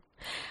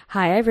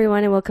Hi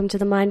everyone and welcome to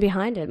The Mind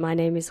Behind It. My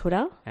name is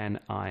Huda.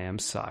 And I am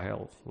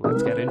Sahil.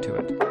 Let's get into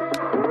it.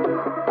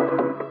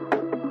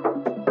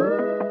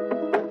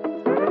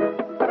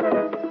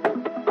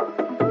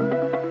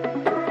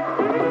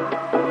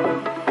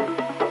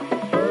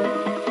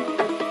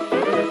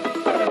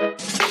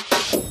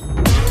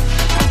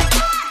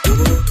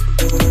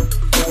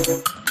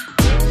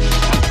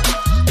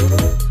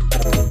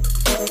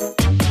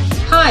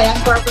 Hi,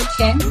 I'm Barbara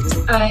King.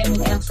 I am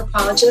an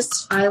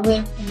anthropologist. I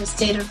live in the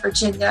state of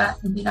Virginia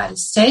in the United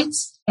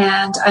States,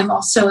 and I'm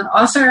also an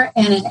author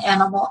and an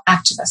animal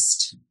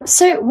activist.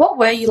 So what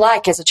were you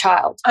like as a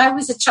child? I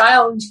was a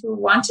child who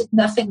wanted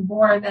nothing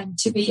more than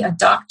to be a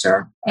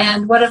doctor,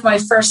 and one of my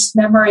first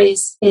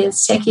memories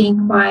is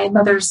taking my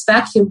mother's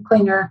vacuum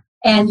cleaner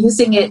and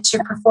using it to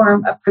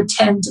perform a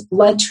pretend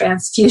blood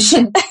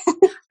transfusion.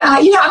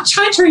 I'm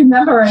trying to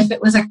remember if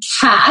it was a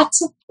cat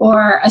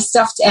or a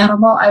stuffed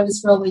animal. I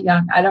was really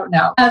young. I don't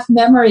know. I have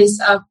memories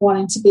of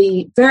wanting to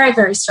be very,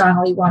 very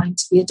strongly wanting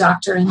to be a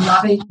doctor and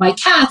loving my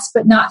cats,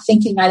 but not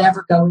thinking I'd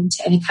ever go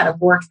into any kind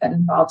of work that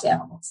involved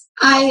animals.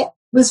 I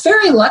was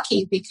very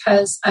lucky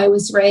because I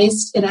was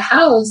raised in a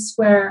house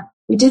where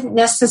we didn't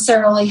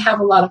necessarily have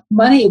a lot of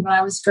money when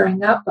I was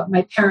growing up, but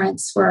my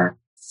parents were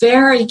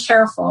very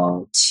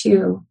careful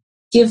to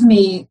give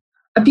me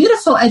a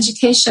beautiful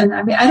education.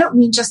 I mean, I don't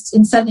mean just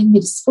in sending me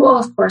to school,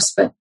 of course,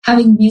 but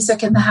having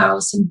music in the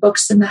house and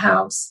books in the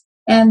house.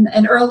 And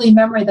an early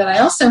memory that I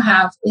also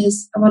have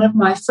is one of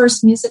my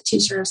first music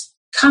teachers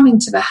coming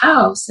to the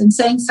house and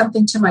saying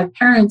something to my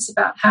parents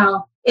about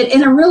how,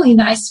 in a really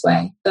nice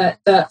way,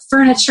 the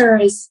furniture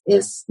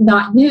is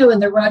not new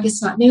and the rug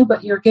is not new,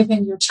 but you're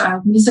giving your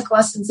child music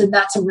lessons, and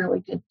that's a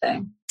really good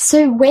thing.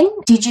 So when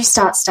did you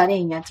start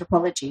studying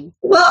anthropology?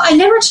 Well, I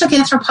never took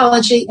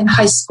anthropology in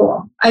high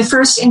school. I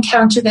first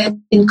encountered it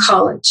in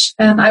college,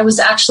 and I was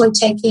actually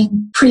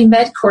taking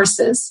pre-med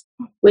courses,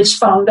 which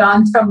followed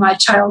on from my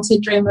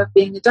childhood dream of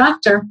being a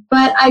doctor.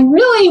 But I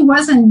really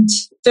wasn't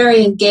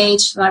very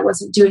engaged, and I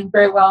wasn't doing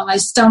very well. And I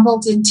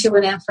stumbled into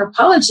an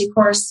anthropology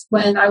course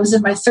when I was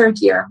in my third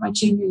year, my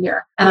junior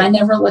year, and I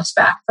never looked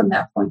back from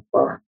that point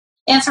forward.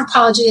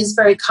 Anthropology is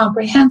very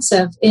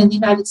comprehensive. In the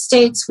United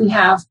States, we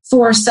have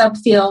 4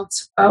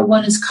 subfields.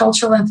 One is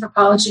cultural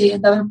anthropology,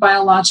 another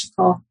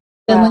biological,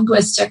 then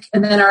linguistic,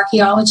 and then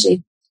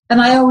archaeology. And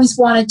I always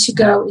wanted to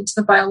go into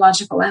the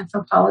biological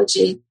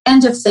anthropology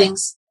end of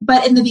things.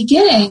 But in the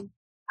beginning,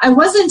 I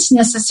wasn't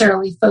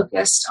necessarily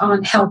focused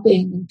on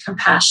helping and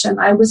compassion.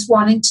 I was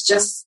wanting to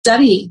just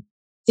study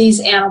these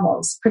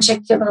animals,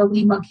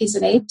 particularly monkeys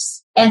and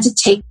apes, and to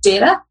take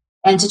data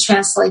and to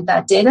translate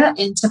that data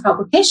into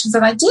publications.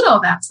 And I did all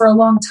that for a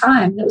long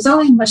time. It was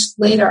only much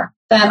later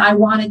that I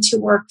wanted to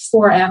work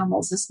for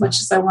animals as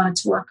much as I wanted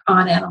to work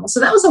on animals.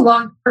 So that was a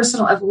long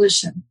personal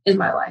evolution in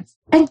my life.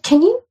 And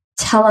can you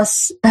tell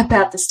us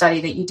about the study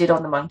that you did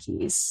on the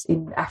monkeys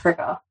in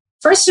Africa?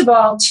 First of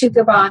all, to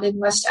Gabon in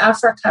West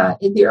Africa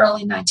in the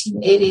early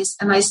 1980s,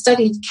 and I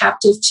studied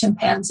captive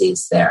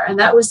chimpanzees there. And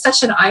that was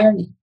such an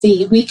irony.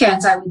 The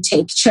weekends I would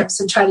take trips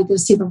and try to go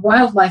see the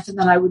wildlife, and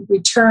then I would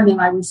return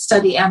and I would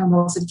study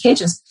animals in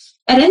cages.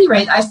 At any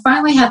rate, I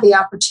finally had the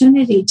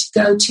opportunity to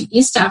go to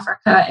East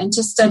Africa and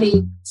to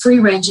study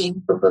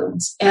free-ranging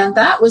baboons. And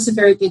that was a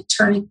very big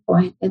turning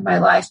point in my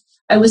life.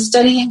 I was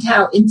studying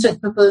how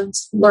infant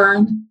baboons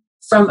learn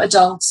from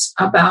adults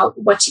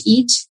about what to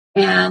eat,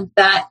 and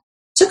that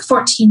took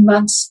 14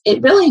 months.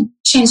 It really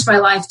changed my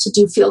life to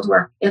do field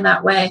work in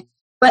that way.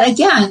 But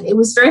again, it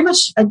was very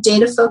much a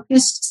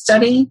data-focused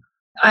study.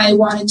 I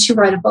wanted to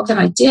write a book, and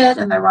I did,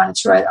 and I wanted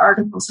to write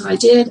articles, and I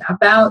did,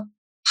 about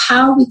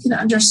how we can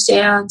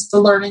understand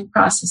the learning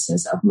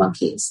processes of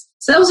monkeys.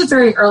 So that was a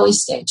very early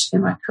stage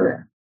in my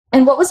career.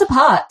 And what was the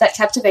part that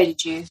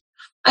captivated you?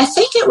 I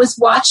think it was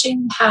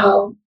watching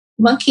how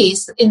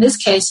monkeys, in this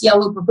case,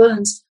 yellow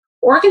baboons,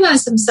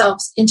 organize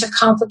themselves into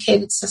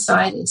complicated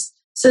societies.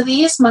 So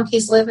these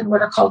monkeys live in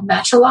what are called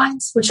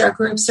matrilines, which are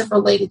groups of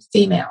related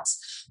females.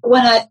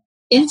 When an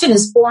infant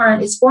is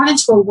born, it's born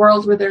into a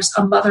world where there's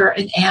a mother,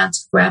 an aunt,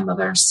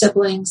 grandmother,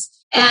 siblings,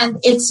 and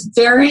it's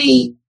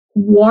very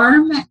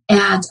warm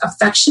and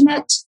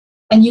affectionate.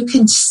 And you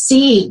can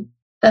see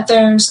that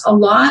there's a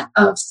lot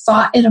of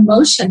thought and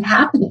emotion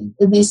happening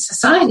in these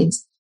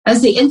societies.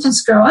 As the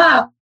infants grow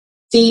up,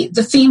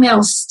 the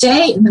females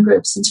stay in the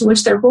groups into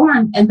which they're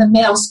born, and the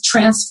males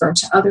transfer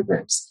to other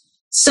groups.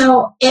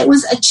 So it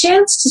was a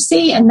chance to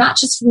see, and not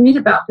just read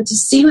about, but to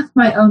see with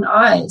my own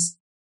eyes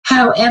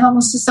how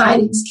animal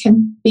societies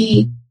can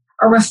be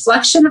a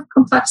reflection of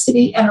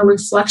complexity and a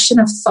reflection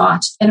of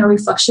thought and a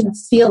reflection of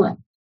feeling.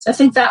 So I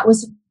think that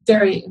was a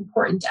very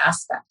important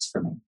aspect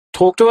for me.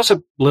 Talk to us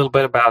a little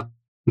bit about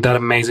that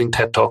amazing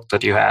TED Talk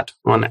that you had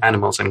on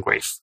animals and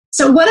grief.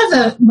 So one of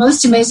the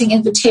most amazing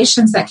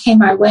invitations that came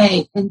my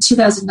way in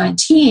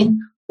 2019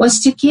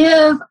 was to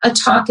give a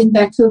talk in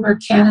Vancouver,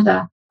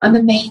 Canada, on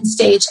the main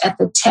stage at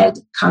the TED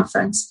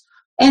conference.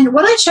 And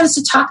what I chose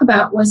to talk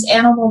about was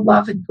animal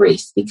love and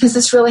grief, because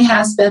this really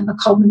has been the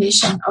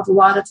culmination of a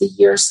lot of the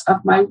years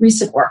of my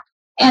recent work.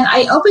 And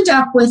I opened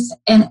up with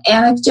an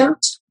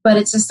anecdote but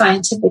it's a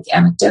scientific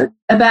anecdote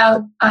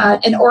about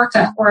an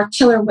orca or a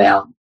killer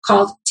whale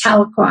called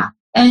Tahlequah.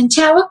 And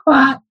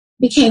Tahlequah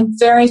became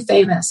very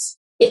famous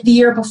the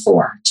year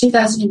before,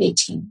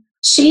 2018.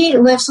 She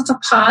lives with a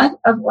pod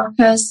of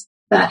orcas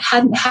that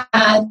hadn't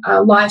had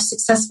a live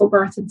successful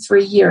birth in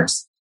 3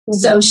 years. Mm-hmm.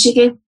 So she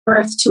gave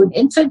birth to an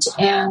infant,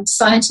 and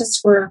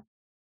scientists were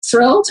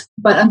thrilled,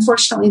 but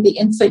unfortunately the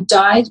infant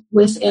died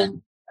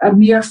within a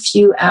mere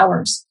few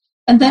hours.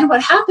 And then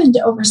what happened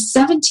over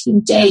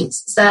 17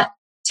 days is that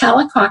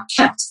Tahlequah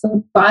kept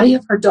the body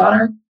of her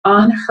daughter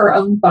on her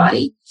own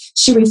body.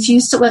 She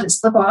refused to let it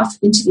slip off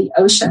into the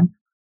ocean.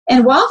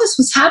 And while this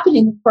was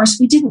happening, of course,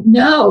 we didn't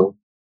know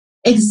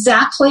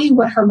exactly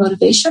what her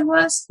motivation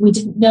was. We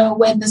didn't know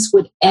when this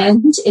would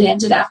end. It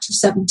ended after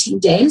 17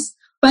 days.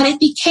 But it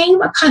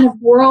became a kind of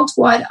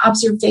worldwide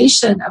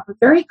observation of a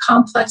very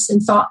complex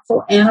and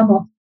thoughtful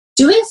animal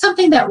doing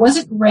something that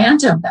wasn't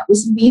random, that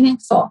was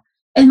meaningful.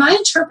 And my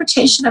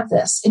interpretation of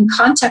this, in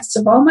context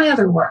of all my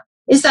other work,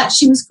 is that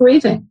she was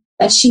grieving,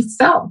 that she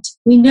felt.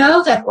 We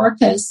know that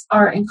orcas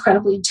are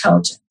incredibly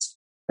intelligent,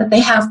 that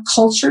they have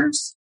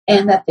cultures,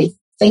 and that they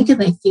think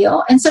and they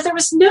feel. And so there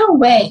was no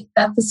way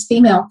that this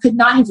female could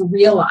not have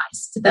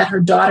realized that her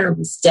daughter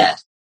was dead.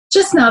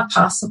 Just not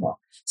possible.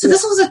 So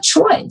this was a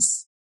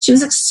choice. She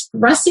was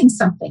expressing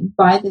something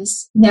by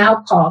this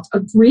now called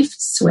a grief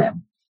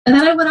swim. And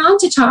then I went on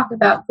to talk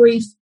about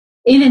grief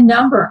in a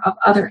number of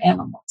other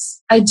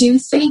animals. I do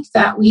think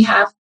that we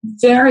have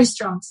very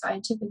strong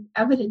scientific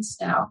evidence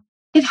now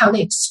in how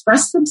they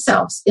express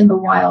themselves in the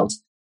wild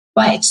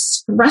by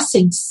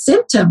expressing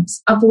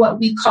symptoms of what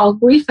we call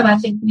grief. And I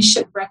think we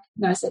should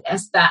recognize it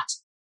as that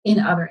in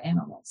other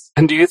animals.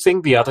 And do you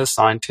think the other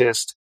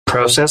scientists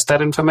processed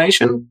that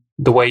information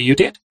the way you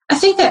did? I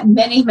think that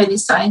many, many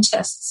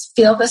scientists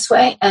feel this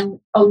way, and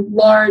a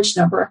large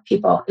number of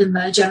people in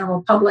the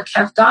general public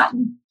have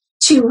gotten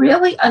to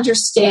really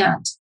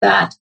understand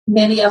that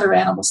many other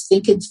animals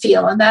think and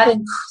feel, and that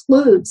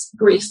includes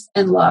grief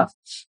and love.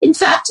 In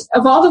fact,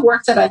 of all the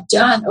work that I've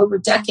done over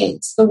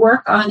decades, the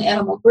work on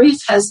animal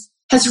grief has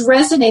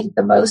resonated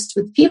the most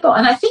with people.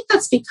 And I think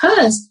that's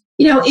because,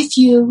 if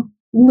you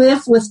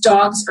live with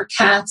dogs or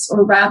cats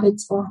or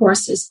rabbits or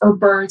horses or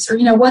birds or,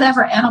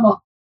 whatever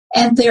animal,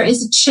 and there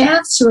is a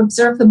chance to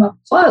observe them up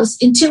close,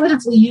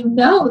 intuitively you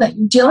know that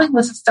you're dealing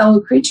with a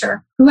fellow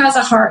creature who has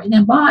a heart and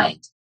a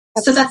mind.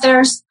 So that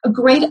there's a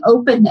great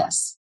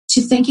openness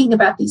to thinking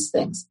about these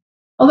things.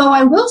 Although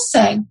I will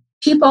say,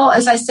 people,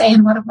 as I say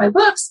in one of my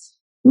books,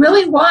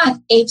 really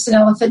want apes and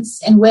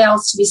elephants and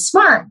whales to be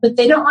smart, but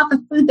they don't want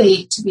the food they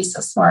eat to be so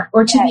smart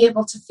or to be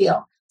able to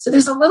feel. So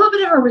there's a little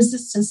bit of a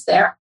resistance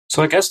there.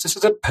 So I guess this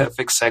is a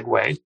perfect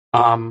segue.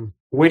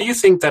 Where do you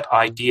think that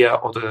idea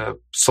or the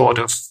thought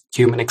of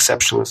human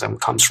exceptionalism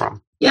comes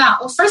from? Yeah,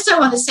 well, first I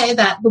want to say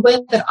that the way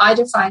that I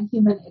define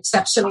human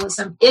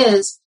exceptionalism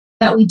is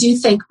that we do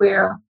think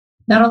we're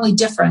not only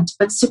different,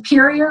 but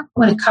superior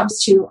when it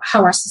comes to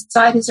how our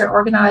societies are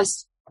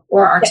organized,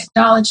 or our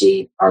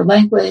technology, our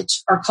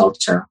language, our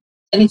culture,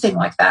 anything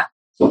like that.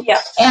 Yeah.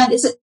 And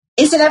is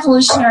it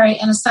evolutionary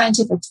and a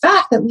scientific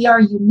fact that we are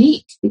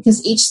unique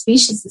because each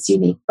species is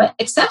unique? But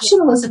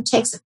exceptionalism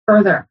takes it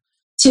further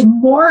to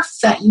morph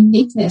that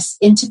uniqueness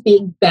into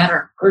being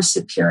better or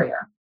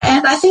superior.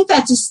 And I think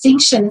that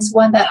distinction is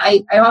one that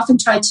I often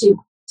try to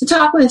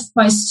talk with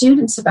my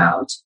students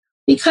about,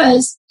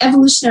 because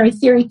evolutionary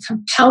theory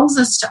compels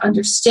us to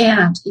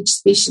understand each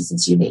species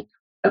is unique.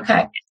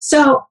 Okay,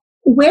 so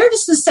where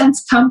does the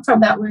sense come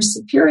from that we're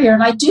superior?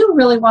 And I do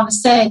really want to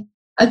say,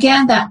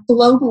 again, that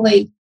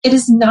globally, it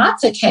is not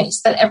the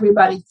case that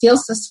everybody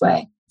feels this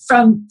way.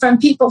 From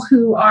people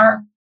who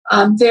are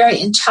very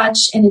in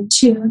touch and in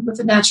tune with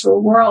the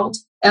natural world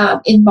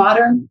in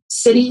modern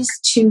cities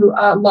to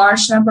a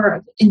large number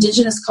of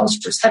indigenous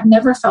cultures have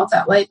never felt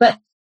that way. But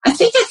I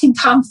think it can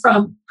come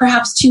from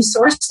perhaps two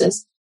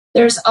sources.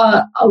 There's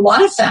a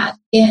lot of that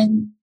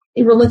in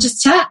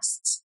religious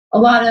texts, a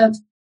lot of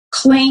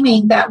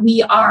claiming that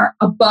we are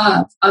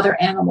above other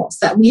animals,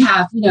 that we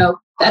have,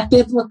 that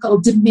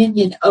biblical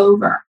dominion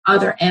over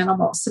other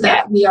animals, so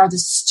that we are the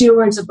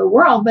stewards of the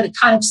world. But it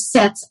kind of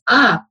sets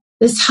up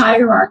this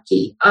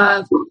hierarchy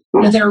of,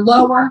 they're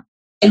lower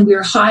and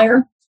we're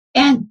higher.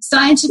 And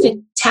scientific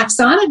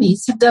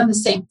taxonomies have done the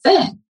same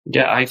thing.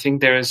 Yeah, I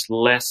think there is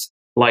less,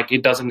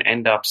 it doesn't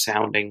end up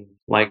sounding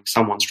like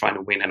someone's trying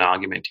to win an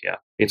argument here.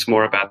 It's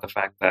more about the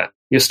fact that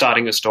you're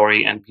starting a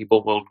story and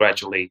people will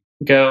gradually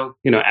go,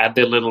 add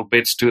their little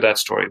bits to that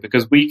story,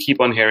 because we keep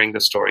on hearing the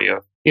story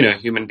of,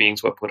 human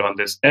beings were put on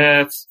this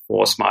earth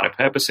for smarter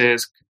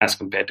purposes as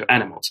compared to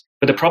animals.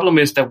 But the problem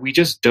is that we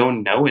just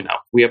don't know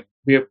enough. We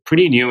are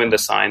pretty new in the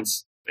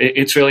science.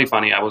 It's really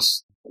funny. I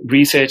was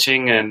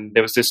researching, and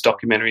there was this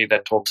documentary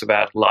that talks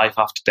about life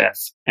after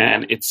death.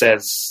 And it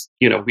says,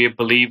 we have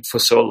believed for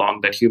so long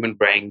that human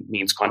brain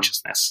means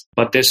consciousness.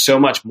 But there's so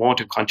much more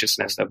to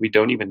consciousness that we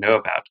don't even know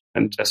about,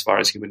 and as far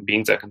as human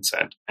beings are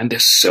concerned. And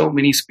there's so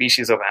many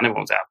species of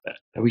animals out there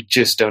that we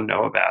just don't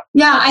know about.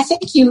 Yeah, I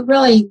think you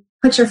really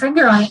put your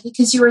finger on it,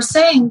 because you were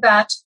saying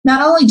that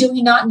not only do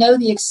we not know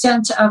the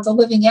extent of the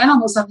living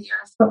animals on the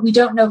earth, but we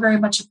don't know very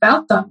much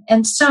about them.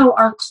 And so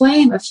our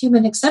claim of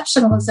human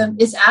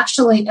exceptionalism is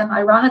actually and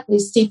ironically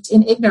steeped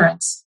in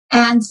ignorance.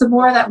 And the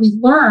more that we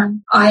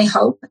learn, I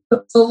hope,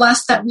 the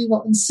less that we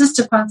will insist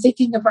upon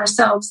thinking of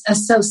ourselves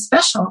as so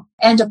special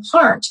and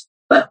apart.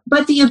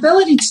 But the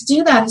ability to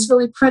do that is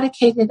really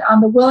predicated on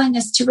the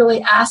willingness to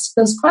really ask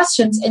those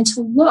questions and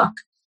to look.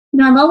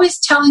 I'm always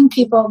telling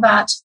people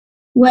that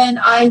when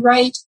I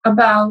write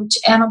about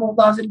animal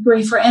love and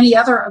grief or any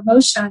other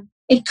emotion,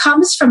 it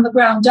comes from the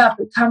ground up.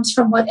 It comes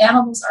from what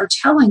animals are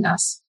telling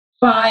us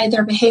by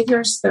their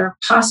behaviors, their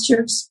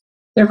postures,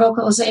 their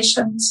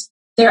vocalizations,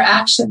 their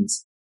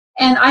actions.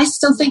 And I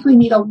still think we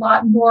need a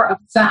lot more of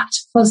that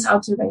close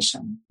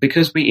observation.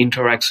 Because we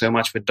interact so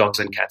much with dogs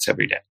and cats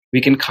every day, we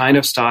can kind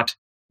of start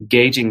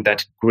gauging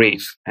that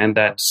grief and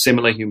that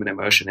similar human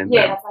emotion in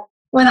them.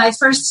 When I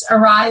first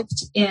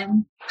arrived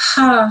in,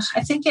 I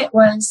think it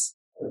was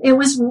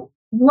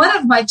one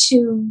of my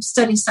 2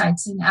 study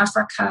sites in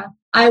Africa.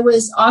 I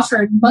was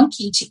offered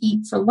monkey to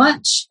eat for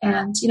lunch.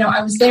 And,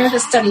 I was there to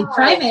study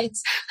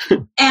primates.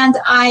 And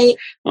I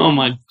oh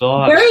my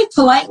God, very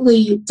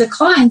politely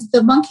declined.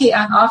 The monkey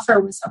on offer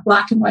was a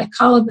black and white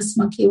colobus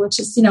monkey, which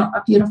is,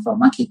 a beautiful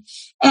monkey.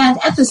 And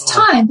at this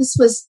time, this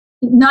was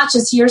not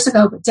just years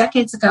ago, but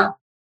decades ago,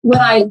 when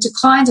I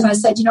declined and I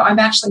said, I'm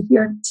actually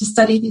here to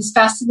study these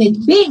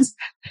fascinating beings,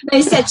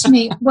 they said to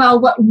me, well,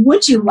 what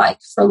would you like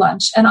for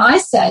lunch? And I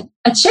said,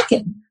 a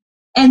chicken.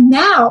 And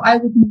now I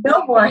would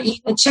no more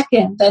eat a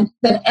chicken than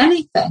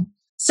anything.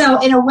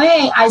 So in a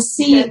way, I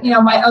see,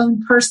 my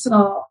own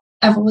personal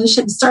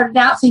evolution. Started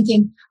out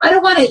thinking, I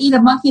don't want to eat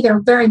a monkey. They're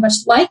very much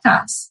like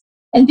us,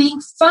 and being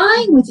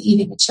fine with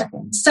eating a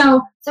chicken.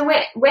 So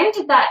when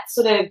did that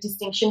sort of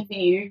distinction for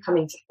you come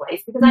into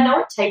place? Because I know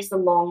it takes a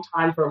long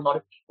time for a lot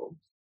of people.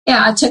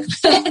 Yeah,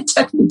 it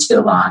took me too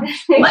long.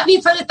 Let me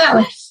put it that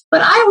way.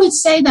 But I would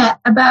say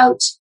that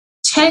about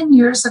 10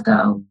 years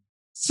ago,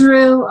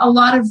 through a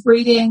lot of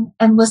reading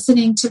and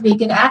listening to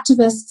vegan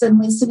activists and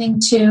listening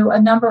to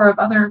a number of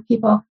other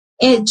people,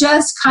 it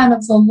just kind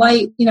of the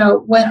light,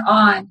 went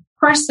on. Of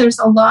course, there's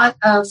a lot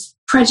of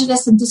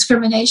prejudice and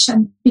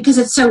discrimination because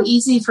it's so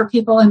easy for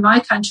people in my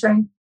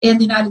country, in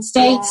the United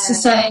States, to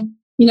say,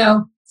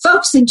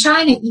 folks in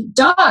China eat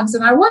dogs.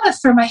 And I want to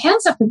throw my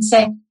hands up and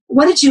say,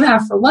 what did you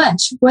have for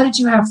lunch? What did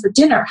you have for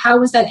dinner? How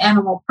was that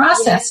animal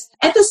processed?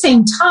 At the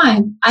same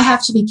time, I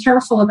have to be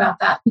careful about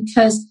that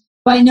because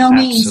by no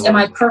means am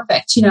I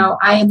perfect.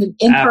 I am an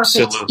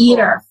imperfect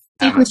eater.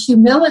 I think with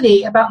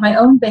humility about my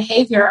own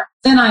behavior,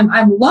 then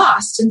I'm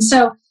lost. And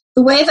so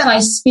the way that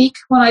I speak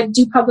when I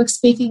do public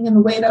speaking and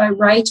the way that I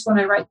write when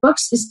I write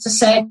books is to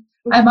say,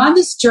 I'm on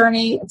this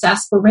journey. It's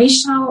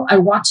aspirational. I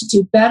want to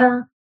do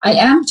better. I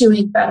am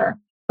doing better.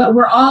 But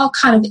we're all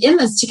kind of in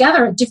this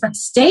together at different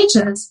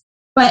stages.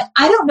 But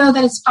I don't know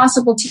that it's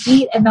possible to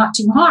eat and not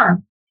do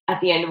harm. At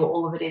the end of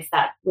all of it is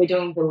that we're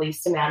doing the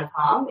least amount of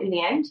harm in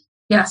the end.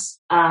 Yes.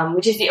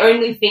 Which is the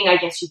only thing I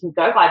guess you can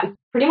go by. But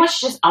pretty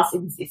much just us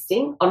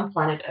existing on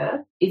planet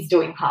Earth is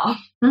doing harm.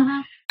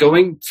 Mm-hmm.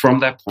 Going from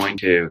that point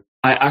to,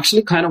 I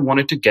actually kind of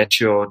wanted to get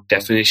your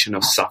definition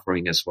of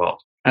suffering as well,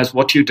 as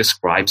what you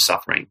describe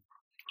suffering,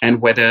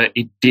 and whether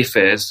it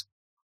differs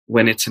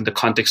when it's in the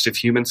context of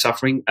human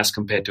suffering as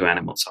compared to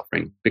animal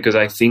suffering. Because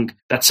I think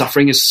that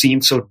suffering is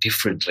seen so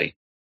differently.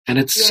 And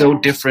it's so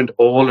different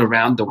all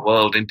around the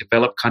world in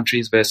developed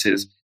countries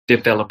versus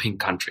developing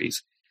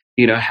countries.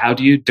 How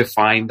do you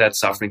define that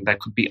suffering that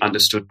could be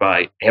understood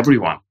by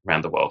everyone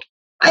around the world?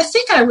 I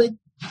think I would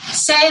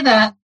say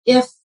that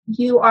if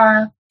you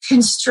are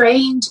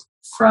constrained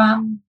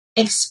from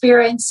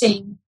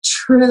experiencing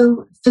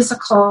true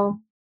physical,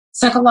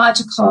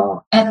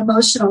 psychological, and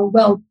emotional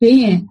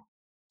well-being,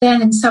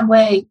 then in some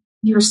way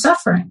you're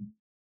suffering.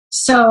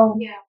 So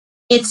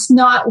it's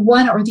not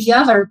one or the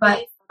other,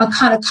 but a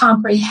kind of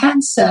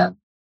comprehensive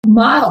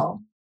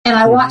model. And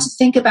I want to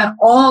think about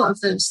all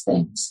of those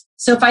things.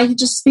 So if I could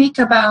just speak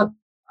about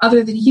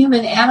other than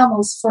human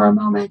animals for a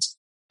moment,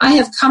 I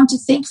have come to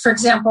think, for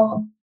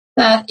example,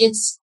 that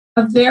it's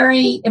a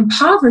very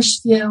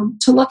impoverished view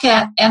to look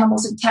at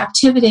animals in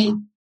captivity,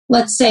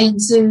 let's say in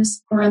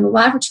zoos or in the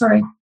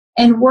laboratory,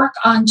 and work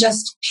on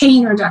just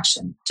pain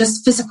reduction,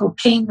 just physical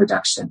pain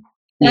reduction.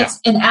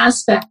 That's an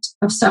aspect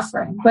of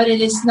suffering, but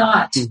it is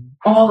not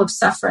all of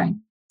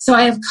suffering. So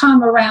I have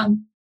come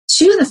around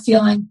to the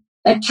feeling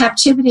that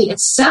captivity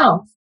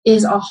itself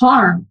is a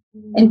harm,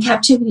 and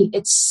captivity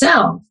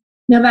itself,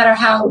 no matter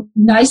how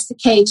nice the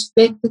cage,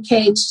 big the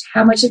cage,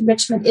 how much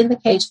enrichment in the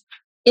cage,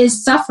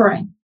 is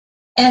suffering.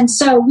 And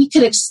so we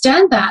could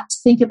extend that to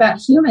think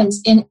about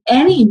humans in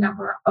any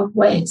number of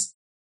ways,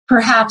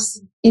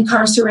 perhaps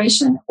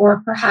incarceration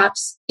or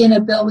perhaps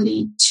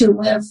inability to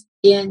live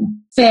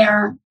in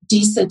fair,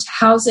 decent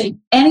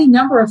housing, any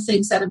number of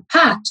things that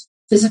impact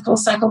physical,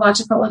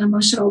 psychological, and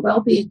emotional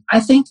well-being, I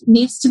think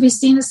needs to be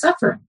seen as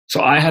suffering.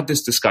 So I had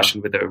this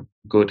discussion with a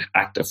good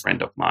actor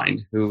friend of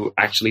mine who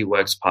actually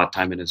works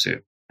part-time in a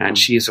zoo, and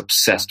she is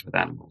obsessed with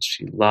animals.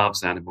 She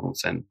loves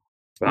animals. And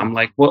I'm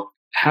like, well,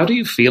 how do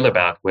you feel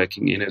about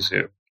working in a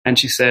zoo? And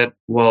she said,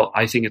 well,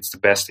 I think it's the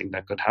best thing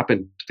that could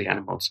happen to the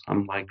animals.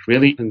 I'm like,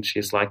 really? And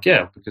she's like,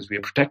 yeah, because we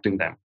are protecting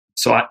them.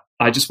 So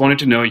I just wanted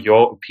to know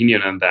your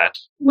opinion on that.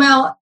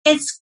 Well,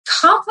 it's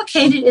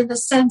complicated in the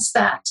sense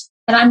that,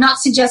 and I'm not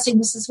suggesting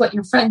this is what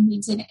your friend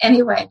means in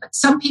any way, but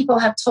some people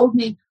have told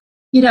me,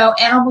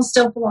 animals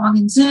don't belong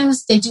in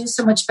zoos. They do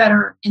so much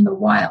better in the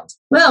wild.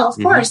 Well,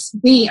 of course,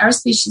 our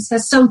species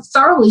has so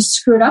thoroughly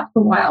screwed up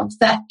the wild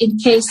that in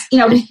case,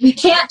 we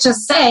can't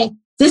just say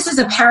this is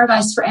a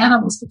paradise for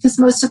animals, because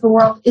most of the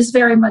world is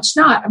very much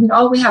not. I mean,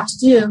 all we have to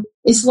do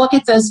is look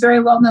at those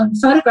very well-known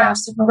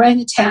photographs of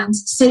orangutans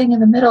sitting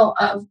in the middle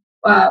of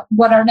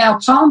what are now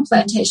palm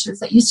plantations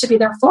that used to be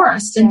their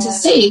forest, and to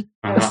see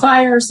the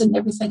fires and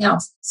everything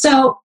else.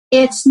 So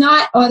it's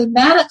not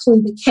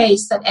automatically the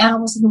case that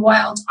animals in the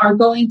wild are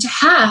going to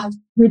have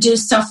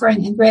reduced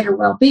suffering and greater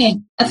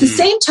well-being. At the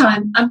same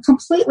time, I'm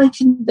completely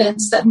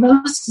convinced that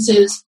most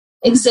zoos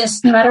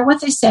exist, no matter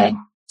what they say,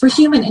 for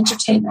human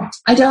entertainment.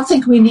 I don't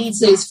think we need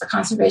zoos for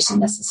conservation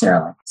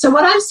necessarily. So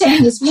what I'm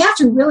saying is we have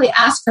to really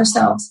ask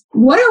ourselves,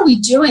 what are we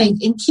doing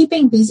in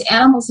keeping these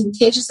animals in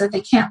cages that they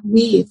can't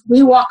leave?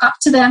 We walk up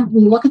to them,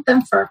 we look at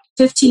them for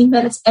 15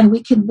 minutes, and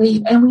we can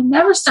leave. And we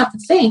never stop to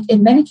think,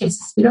 in many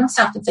cases, we don't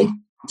stop to think,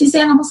 these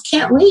animals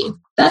can't leave.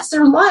 That's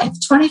their life,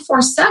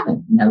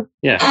 24/7.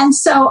 Yeah. And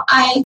so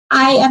I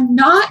am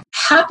not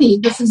happy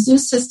with the zoo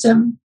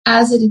system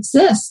as it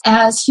exists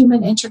as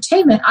human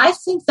entertainment. I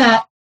think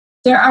that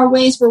there are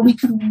ways where we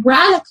could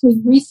radically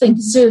rethink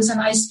zoos,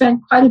 and I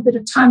spend quite a bit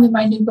of time in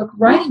my new book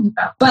writing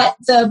about. But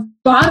the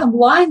bottom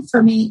line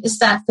for me is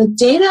that the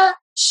data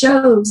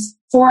shows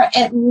for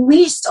at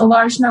least a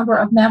large number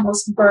of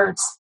mammals and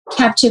birds,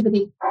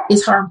 captivity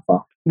is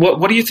harmful.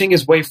 What do you think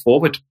is way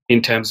forward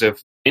in terms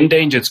of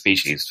endangered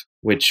species,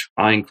 which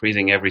are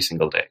increasing every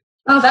single day?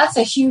 Oh, that's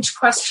a huge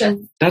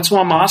question. That's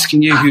why I'm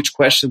asking you huge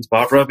questions,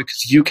 Barbara,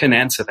 because you can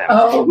answer them.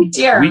 Oh,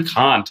 dear. We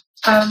can't.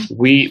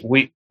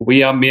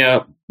 We are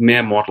mere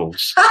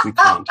models. We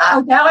can't.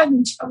 Oh, now I'm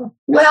in trouble.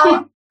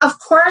 Well, of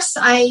course,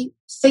 I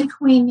think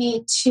we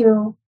need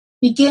to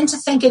begin to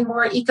think in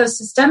more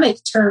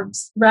ecosystemic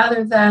terms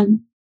rather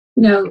than,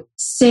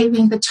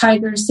 saving the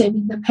tigers,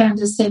 saving the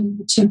pandas, saving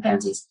the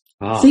chimpanzees.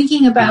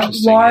 Thinking about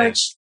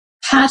large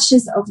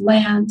patches of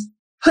land,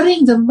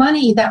 putting the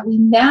money that we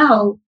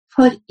now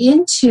put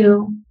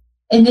into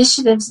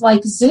initiatives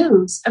like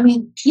zoos. I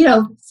mean,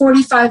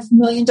 $45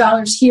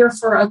 million here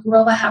for a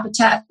gorilla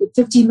habitat,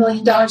 $50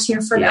 million here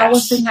for an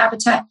elephant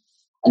habitat.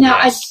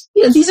 Now,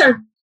 these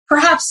are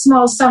perhaps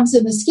small sums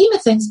in the scheme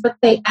of things, but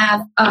they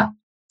add up.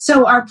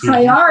 So our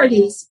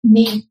priorities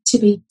need to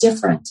be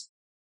different.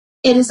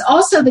 It is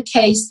also the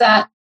case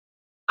that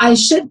I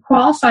should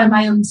qualify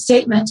my own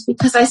statement,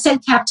 because I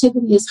said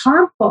captivity is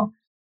harmful,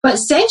 but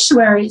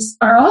sanctuaries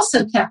are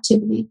also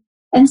captivity.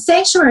 And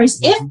sanctuaries,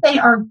 if they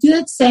are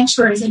good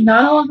sanctuaries, and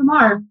not all of them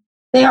are,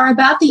 they are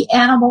about the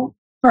animal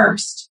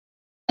first.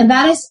 And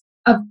that is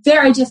a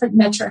very different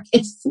metric.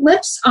 It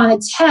flips on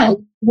its head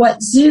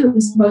what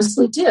zoos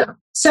mostly do.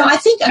 So I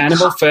think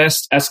animal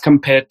first as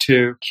compared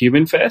to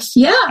human first?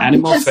 Yeah.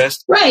 Animal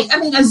first. Right. I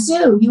mean, a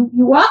zoo, you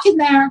walk in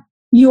there,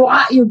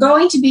 you're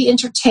going to be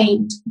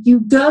entertained.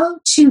 You go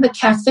to the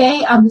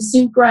cafe on the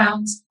zoo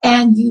grounds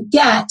and you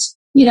get,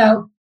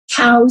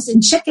 cows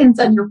and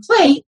chickens on your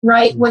plate,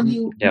 right?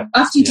 When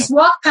after you just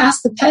walk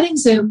past the petting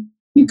zoo,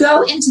 you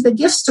go into the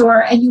gift store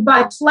and you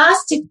buy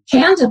plastic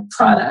panda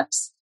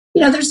products.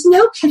 There's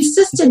no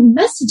consistent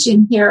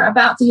messaging here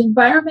about the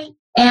environment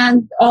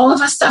and all of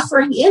us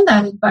suffering in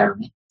that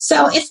environment.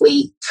 So if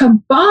we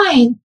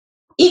combine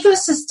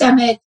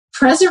ecosystemic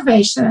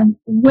preservation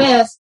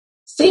with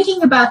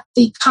thinking about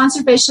the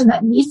conservation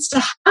that needs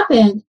to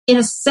happen in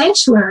a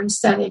sanctuary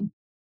setting,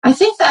 I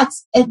think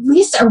that's at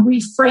least a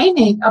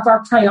reframing of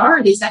our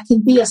priorities that can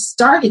be a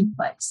starting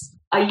place.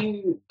 I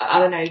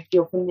don't know if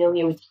you're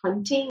familiar with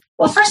hunting.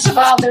 Well, first of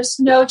all, there's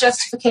no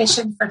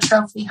justification for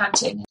trophy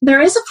hunting. There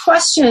is a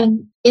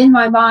question in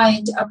my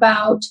mind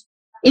about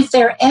if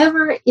there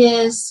ever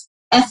is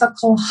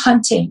ethical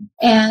hunting.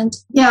 And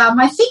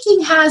my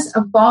thinking has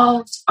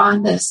evolved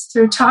on this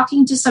through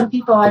talking to some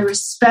people I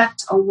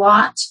respect a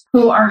lot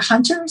who are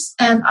hunters.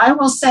 And I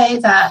will say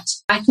that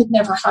I could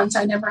never hunt.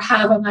 I never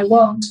have, and I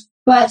won't.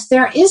 But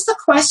there is the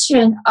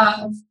question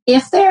of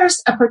if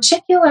there's a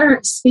particular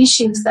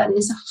species that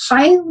is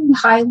highly,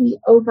 highly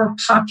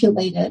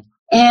overpopulated,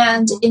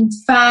 and in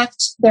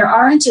fact, there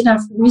aren't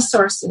enough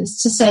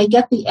resources to say,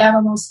 get the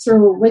animals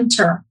through a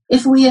winter.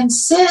 If we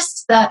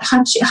insist that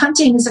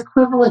hunting is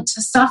equivalent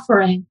to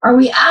suffering, are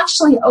we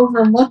actually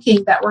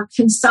overlooking that we're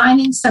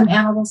consigning some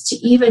animals to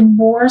even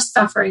more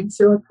suffering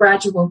through a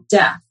gradual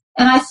death?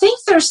 And I think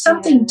there's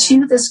something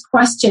to this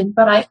question,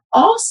 but I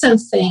also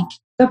think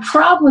the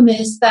problem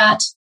is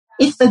that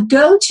if the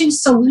go-to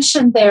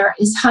solution there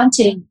is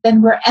hunting,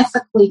 then we're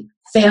ethically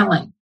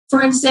failing.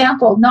 For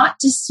example, not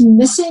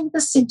dismissing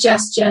the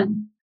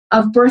suggestion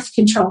of birth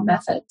control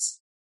methods.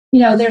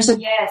 There's a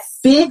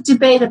big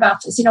debate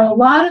about this. A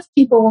lot of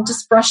people will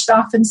just brush it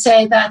off and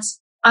say that's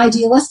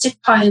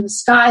idealistic pie in the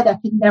sky,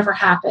 that could never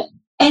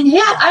happen. And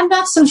yet I'm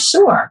not so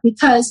sure,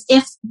 because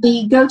if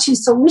the go-to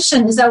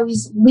solution is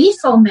always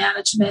lethal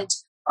management,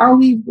 are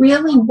we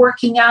really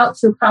working out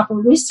through proper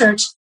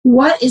research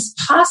what is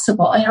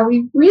possible? And are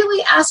we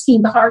really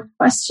asking the hard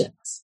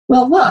questions?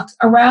 Well, look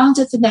around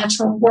at the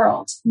natural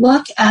world.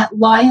 Look at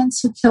lions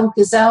who kill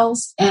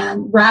gazelles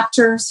and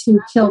raptors who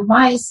kill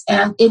mice,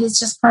 and it is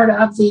just part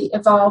of the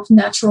evolved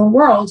natural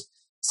world.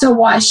 So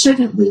why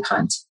shouldn't we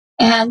hunt?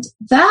 And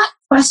that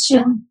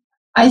question,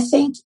 I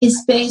think,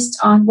 is based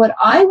on what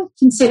I would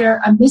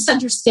consider a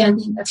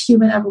misunderstanding of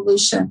human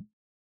evolution.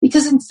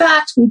 Because in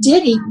fact, we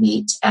did eat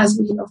meat as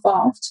we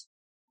evolved.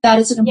 That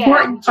is an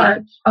important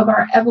part of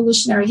our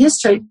evolutionary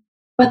history.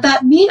 But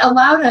that meat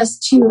allowed us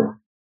to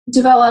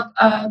develop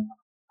a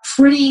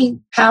pretty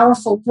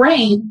powerful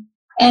brain.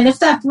 And if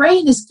that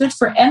brain is good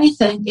for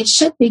anything, it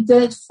should be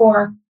good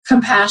for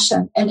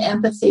compassion and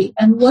empathy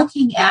and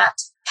looking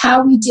at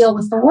how we deal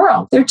with the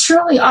world. There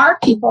truly are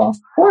people, of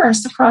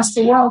course, across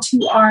the world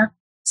who are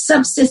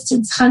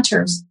subsistence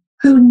hunters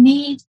who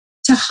need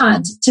to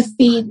hunt to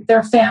feed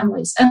their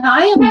families. And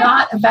I am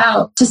not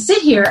about to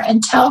sit here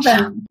and tell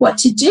them what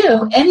to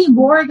do any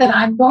more than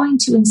I'm going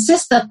to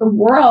insist that the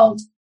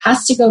world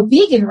has to go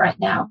vegan right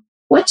now.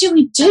 What do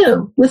we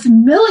do with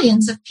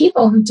millions of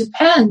people who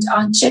depend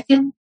on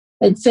chicken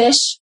and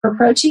fish for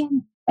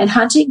protein and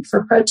hunting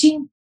for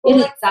protein?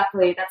 Well,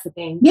 exactly. That's the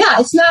thing. Yeah,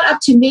 it's not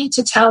up to me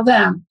to tell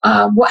them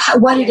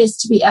what it is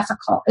to be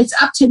ethical. It's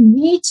up to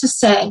me to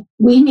say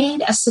we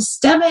need a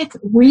systemic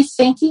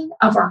rethinking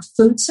of our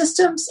food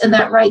systems, and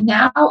that right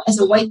now, as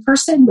a white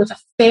person with a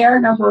fair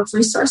number of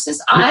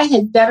resources, I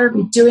had better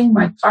be doing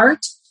my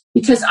part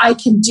because I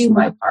can do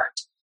my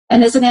part.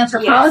 And as an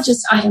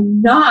anthropologist, I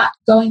am not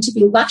going to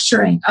be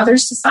lecturing other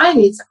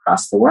societies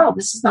across the world.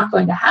 This is not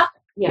going to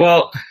happen. Yeah.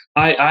 Well,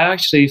 I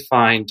actually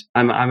find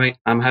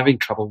I'm having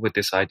trouble with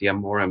this idea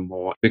more and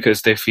more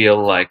because they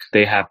feel like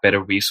they have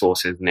better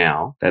resources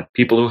now, that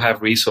people who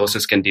have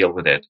resources can deal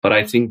with it. But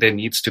I think there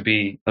needs to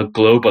be a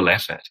global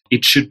effort.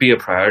 It should be a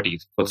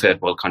priority for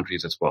third world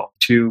countries as well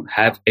to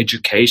have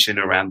education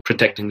around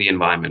protecting the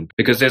environment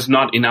because there's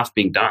not enough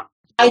being done.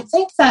 I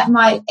think that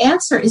my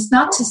answer is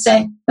not to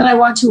say that I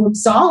want to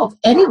absolve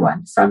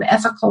anyone from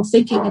ethical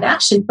thinking and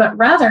action, but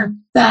rather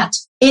that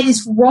it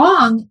is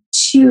wrong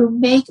to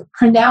make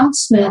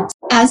pronouncements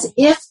as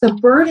if the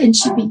burden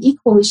should be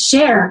equally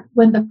shared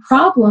when the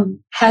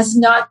problem has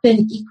not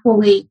been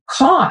equally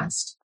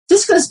caused.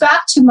 This goes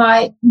back to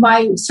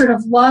my sort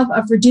of love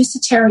of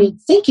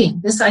reducitarian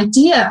thinking, this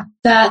idea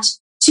that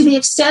to the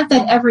extent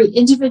that every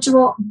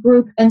individual,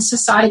 group, and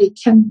society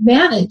can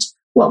manage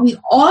what we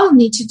all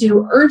need to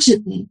do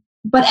urgently,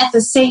 but at the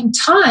same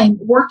time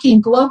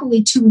working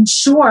globally to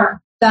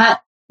ensure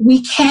that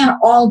we can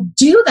all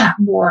do that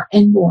more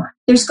and more.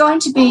 There's going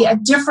to be a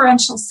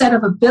differential set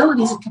of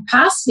abilities and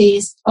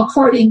capacities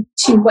according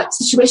to what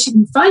situation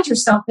you find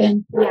yourself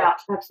in. Yeah,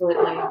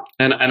 absolutely.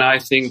 And I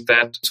think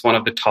that's one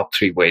of the top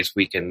 3 ways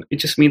we can, it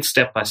just means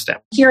step by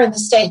step. Here in the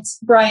States,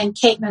 Brian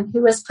Cateman,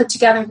 who has put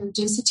together the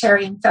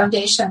Reducitarian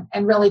Foundation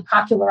and really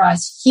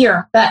popularized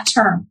here that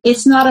term.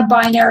 It's not a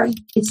binary.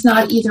 It's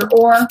not either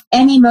or.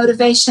 Any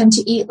motivation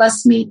to eat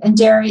less meat and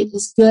dairy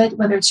is good,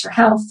 whether it's your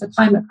health, the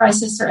climate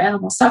crisis, or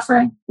animal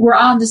suffering. We're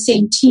on the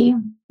same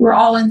team. We're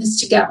all in this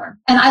together.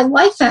 And I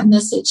like that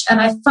message,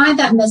 and I find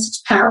that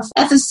message powerful.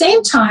 At the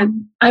same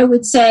time, I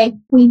would say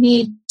we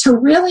need to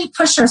really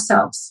push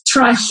ourselves,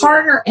 try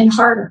harder and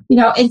harder.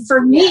 And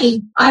for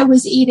me, I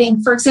was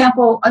eating, for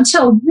example,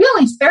 until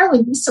really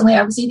fairly recently,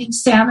 I was eating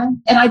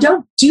salmon, and I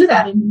don't do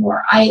that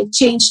anymore. I have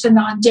changed to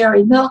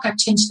non-dairy milk. I've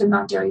changed to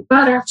non-dairy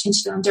butter. I've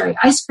changed to non-dairy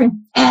ice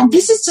cream. And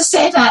this is to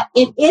say that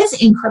it is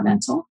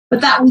incremental,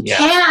 but that we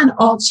can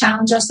all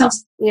challenge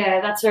ourselves.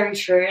 Yeah, that's very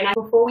true. And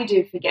before we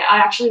do forget, I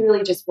actually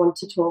really just want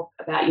to talk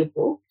about your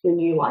book, your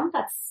new one.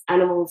 That's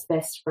Animals'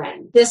 Best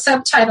Friend. The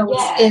subtitle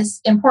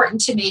is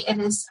important to me. It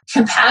is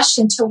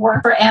compassion to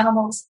work for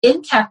animals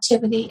in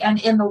captivity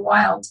and in the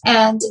wild.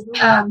 And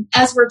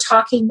as we're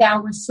talking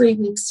now, we're 3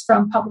 weeks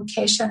from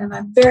publication, and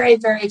I'm very,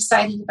 very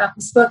excited about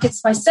this book.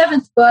 It's my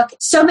 7th book.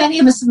 So many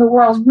of us in the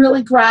world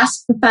really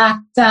grasp the fact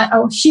that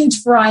a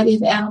huge variety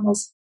of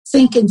animals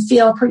think and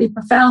feel pretty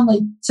profoundly.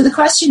 So the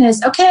question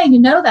is, okay, you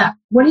know that.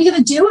 What are you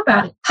going to do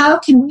about it? How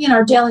can we in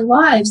our daily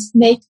lives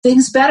make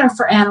things better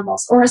for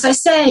animals? Or as I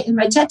say in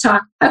my TED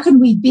Talk, how can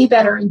we be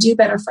better and do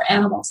better for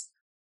animals?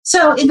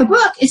 So in the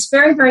book, it's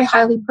very, very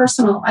highly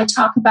personal. I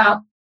talk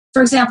about,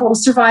 for example,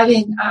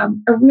 surviving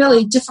a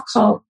really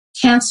difficult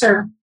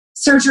cancer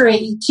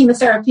surgery,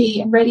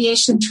 chemotherapy, and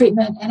radiation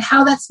treatment, and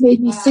how that's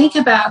made me think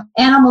about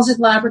animals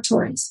in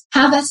laboratories,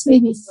 how that's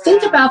made me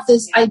think about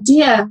this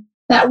idea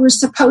that we're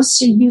supposed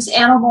to use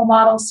animal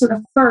models sort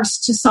of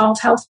first to solve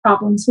health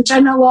problems, which I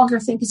no longer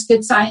think is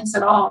good science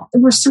at all.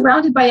 We're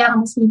surrounded by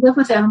animals. We live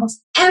with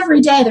animals. Every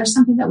day there's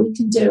something that we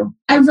can do.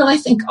 I really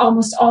think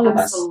almost all of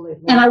us.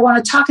 And I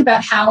want to talk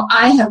about how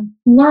I have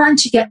learned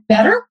to get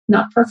better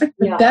not perfect,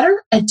 but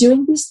better at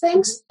doing these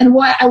things, and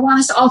why I want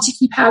us all to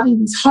keep having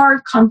these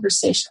hard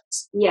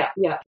conversations. Yeah.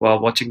 Well,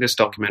 watching this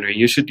documentary,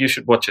 you should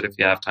watch it if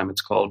you have time.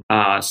 It's called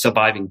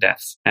Surviving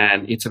Death,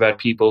 and it's about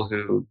people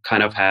who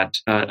kind of had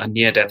a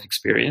near-death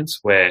experience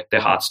where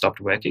their heart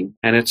stopped working,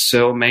 and it's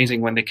so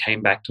amazing when they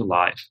came back to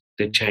life,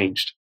 they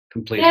changed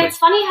completely. Yeah, it's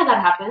funny how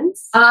that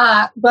happens.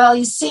 Well,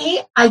 you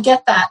see, I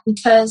get that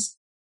because,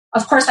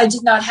 of course, I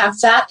did not have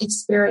that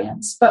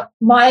experience, but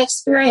my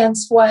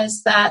experience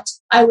was that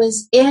I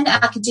was in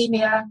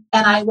academia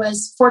and I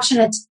was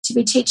fortunate to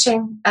be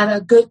teaching at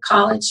a good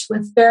college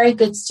with very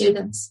good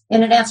students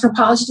in an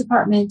anthropology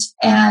department.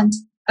 And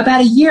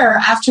about a year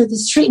after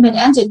this treatment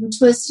ended,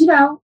 which was,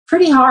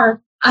 pretty hard,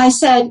 I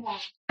said,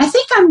 I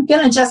think I'm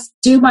going to just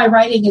do my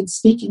writing and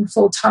speaking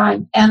full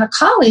time. And a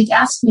colleague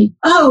asked me,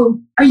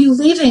 "Oh, are you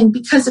leaving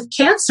because of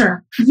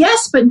cancer?"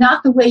 Yes, but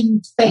not the way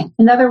you think.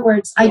 In other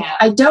words,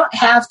 I don't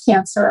have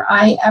cancer.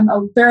 I am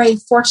a very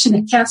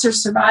fortunate cancer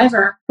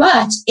survivor,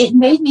 but it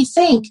made me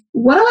think,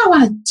 what do I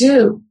want to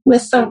do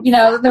with the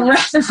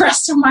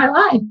rest of my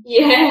life?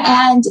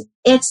 Yeah. And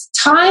it's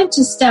time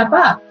to step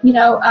up,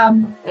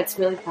 It's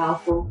really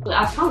powerful.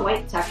 I can't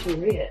wait to actually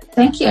read it.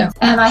 Thank you.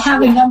 And I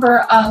have a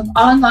number of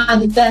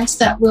online events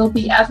that will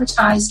be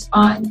advertised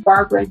on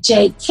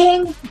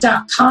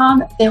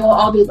barbarajking.com. They will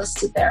all be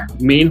listed there.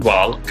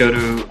 Meanwhile, go to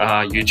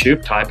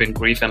YouTube, type in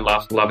Grief and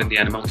Love in the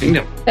Animal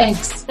Kingdom.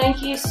 Thanks.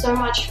 Thank you so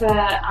much for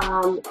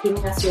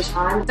giving us your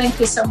time. Thank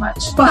you so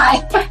much.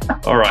 Bye.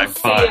 All right,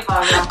 bye. See you,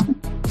 Barbara.